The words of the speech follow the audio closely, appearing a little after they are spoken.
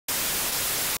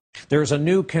There's a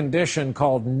new condition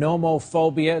called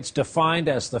nomophobia. It's defined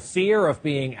as the fear of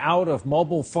being out of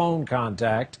mobile phone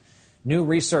contact. New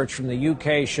research from the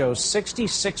UK shows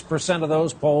 66% of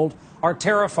those polled are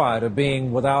terrified of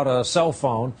being without a cell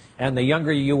phone. And the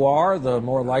younger you are, the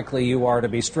more likely you are to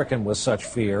be stricken with such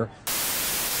fear.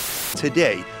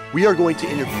 Today, we are going to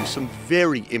interview some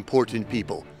very important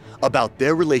people about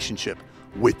their relationship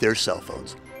with their cell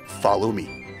phones. Follow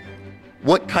me.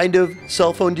 What kind of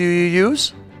cell phone do you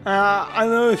use? I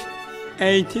use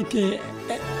ATT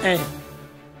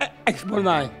X49.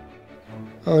 I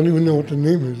don't even know what the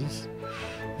name is.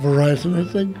 Verizon,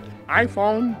 I think.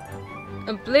 iPhone.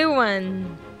 A blue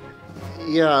one.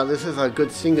 Yeah, this is a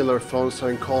good singular phone, so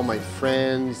I can call my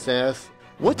friends.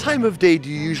 What time of day do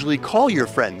you usually call your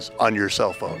friends on your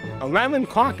cell phone? 11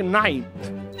 o'clock at night.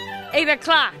 8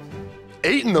 o'clock.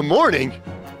 8 in the morning?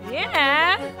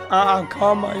 Yeah. I'll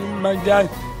call my dad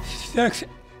 6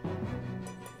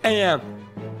 a.m.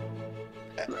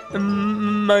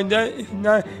 My dad is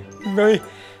not very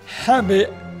happy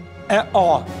at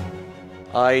all.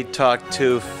 I talk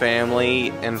to family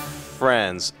and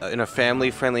friends in a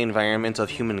family-friendly environment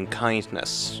of human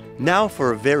kindness. Now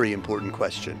for a very important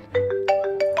question.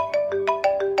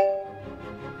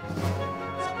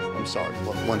 I'm sorry.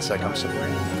 One sec. I'm sorry.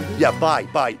 Yeah, buy.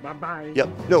 Bye-bye. Yep.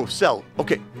 No, sell.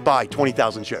 Okay, buy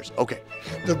 20,000 shares. Okay.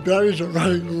 The batteries are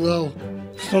running low.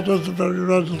 Sometimes the battery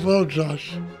runs low,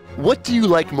 Josh. What do you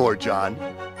like more, John?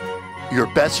 Your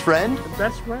best friend?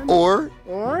 Best friend? Or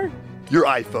Or? your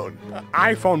iPhone?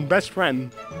 iPhone best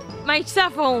friend. My cell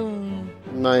phone.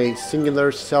 My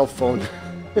singular cell phone.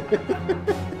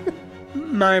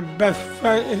 My best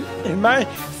friend is my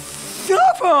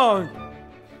cell phone.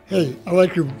 Hey, I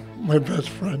like my best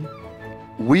friend.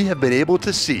 We have been able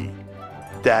to see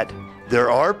that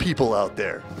there are people out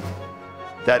there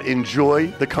that enjoy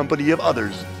the company of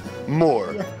others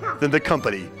more than the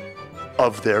company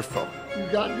of their phone. You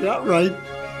got that right.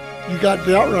 You got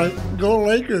that right. Go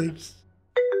Lakers.